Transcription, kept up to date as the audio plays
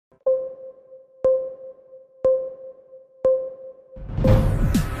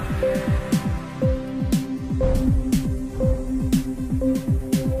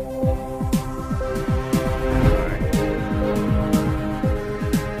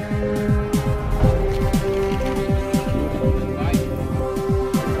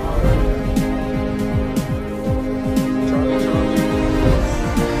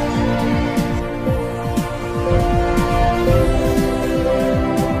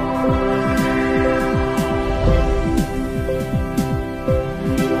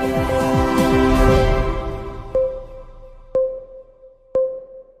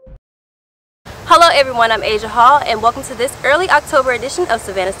everyone, I'm Asia Hall, and welcome to this early October edition of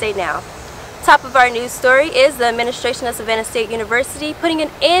Savannah State Now. Top of our news story is the administration of Savannah State University putting an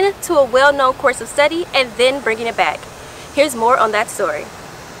end to a well-known course of study and then bringing it back. Here's more on that story.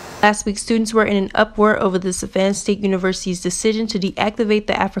 Last week, students were in an uproar over the Savannah State University's decision to deactivate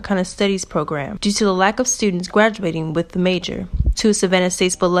the Africana Studies program due to the lack of students graduating with the major. Two of Savannah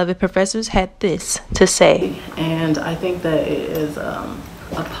State's beloved professors had this to say. And I think that it is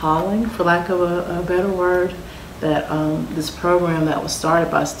appalling, for lack of a better word, that this program that was started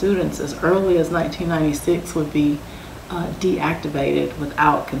by students as early as 1996 would be deactivated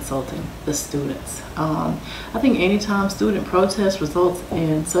without consulting the students. I think anytime student protest results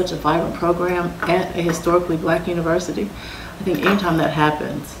in such a vibrant program at a historically black university, I think anytime that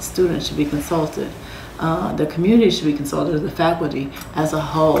happens, students should be consulted. The community should be consulted, the faculty as a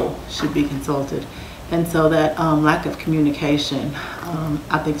whole should be consulted. And so that lack of communication,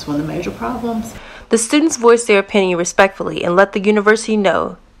 I think, is one of the major problems. The students voiced their opinion respectfully and let the university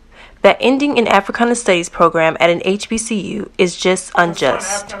know that ending an Africana Studies program at an HBCU is just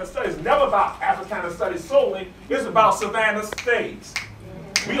unjust. Africana Studies is never about Africana Studies solely, it's about Savannah State.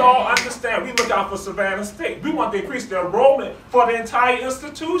 We all understand, we look out for Savannah State. We want to increase the enrollment for the entire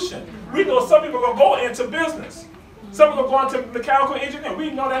institution. We know some people are going to go into business. Some people are going to mechanical engineering. We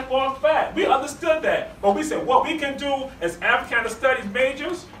know that for a fact. We understood that. But we said what we can do as Africana Studies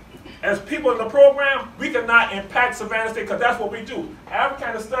majors, as people in the program, we cannot impact Savannah State because that's what we do.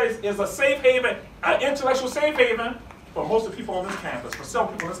 Africana Studies is a safe haven, an intellectual safe haven for most of the people on this campus, for some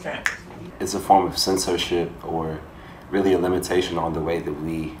people on this campus. It's a form of censorship or really a limitation on the way that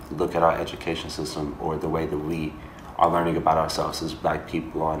we look at our education system or the way that we are learning about ourselves as black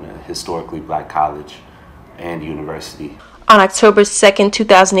people on a historically black college and university. On October 2nd,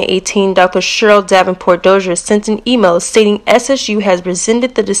 2018, Dr. Cheryl Davenport Dozier sent an email stating SSU has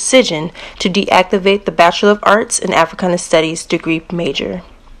rescinded the decision to deactivate the Bachelor of Arts in Africana Studies degree major.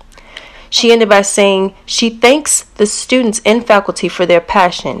 She ended by saying she thanks the students and faculty for their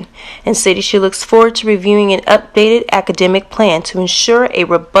passion and stated she looks forward to reviewing an updated academic plan to ensure a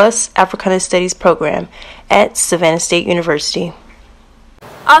robust Africana Studies program at Savannah State University.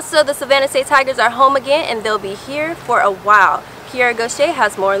 Also, the Savannah State Tigers are home again and they'll be here for a while. Kiara Gaucher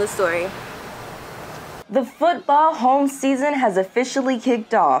has more on the story. The football home season has officially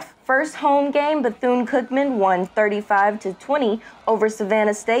kicked off. First home game, Bethune-Cookman won 35-20 over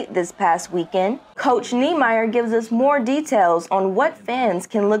Savannah State this past weekend. Coach Niemeyer gives us more details on what fans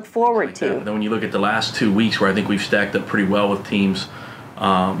can look forward to. Then when you look at the last 2 weeks where I think we've stacked up pretty well with teams,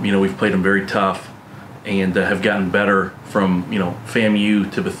 we've played them very tough and have gotten better from,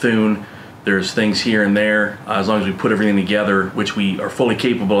 FAMU to Bethune. There's things here and there. As long as we put everything together, which we are fully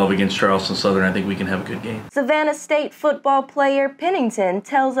capable of against Charleston Southern, I think we can have a good game. Savannah State football player Pennington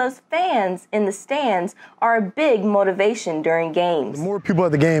tells us fans in the stands are a big motivation during games. The more people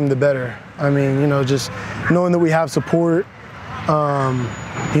at the game, the better. I mean, just knowing that we have support,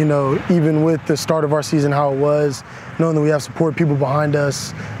 even with the start of our season how it was, knowing that we have support, people behind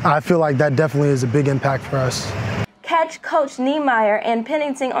us, I feel like that definitely is a big impact for us. Catch Coach Niemeyer and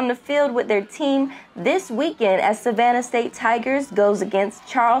Pennington on the field with their team this weekend as Savannah State Tigers goes against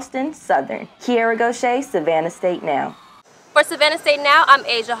Charleston Southern. Kiara Gaucher, Savannah State Now. For Savannah State Now, I'm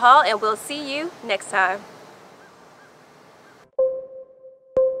Asia Hall, and we'll see you next time.